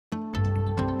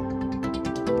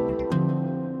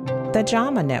the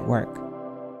JAMA Network.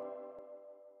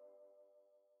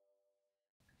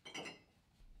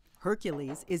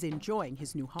 Hercules is enjoying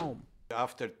his new home.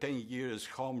 After 10 years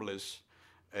homeless,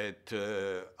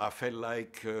 I felt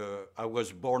like I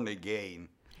was born again.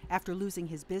 After losing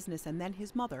his business and then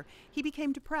his mother, he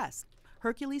became depressed.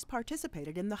 Hercules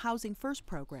participated in the Housing First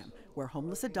program, where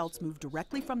homeless adults move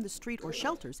directly from the street or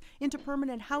shelters into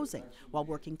permanent housing while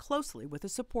working closely with a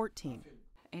support team.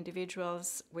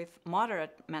 Individuals with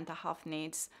moderate mental health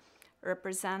needs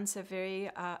represents a very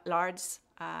large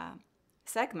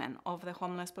segment of the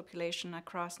homeless population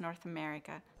across North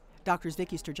America. Doctors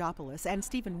Vicky Sturgopoulos and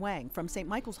Stephen Wang from St.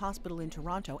 Michael's Hospital in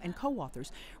Toronto and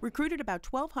co-authors recruited about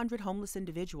 1,200 homeless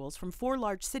individuals from 4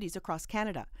 large cities across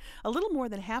Canada. A little more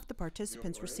than half the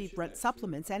participants received rent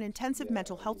supplements and intensive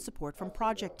mental health support from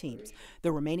project teams.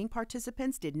 The remaining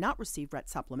participants did not receive rent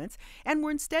supplements and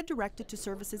were instead directed to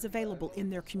services available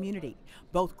in their community.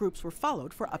 Both groups were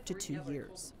followed for up to 2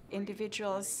 years.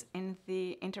 Individuals in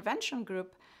the intervention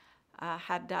group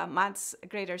had much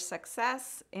greater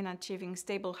success in achieving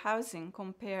stable housing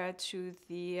compared to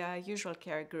the usual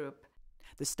care group.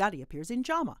 The study appears in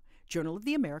JAMA, Journal of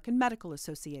the American Medical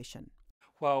Association.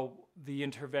 While the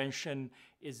intervention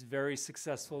is very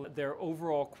successful, their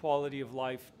overall quality of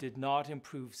life did not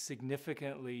improve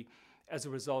significantly as a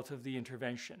result of the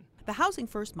intervention. The Housing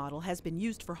First model has been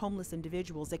used for homeless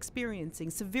individuals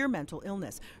experiencing severe mental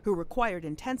illness who required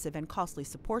intensive and costly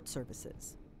support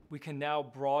services. We can now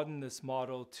broaden this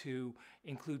model to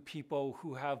include people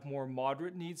who have more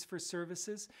moderate needs for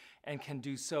services and can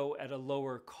do so at a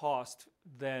lower cost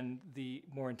than the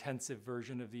more intensive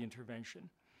version of the intervention.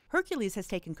 Hercules has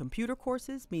taken computer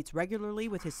courses, meets regularly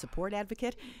with his support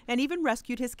advocate, and even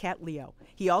rescued his cat Leo.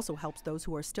 He also helps those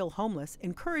who are still homeless,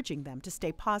 encouraging them to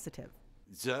stay positive.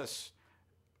 Just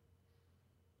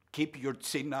keep your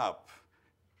chin up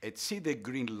and see the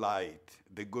green light.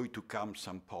 They're going to come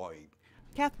some point.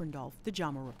 Catherine Dolph, The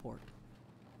JAMA Report.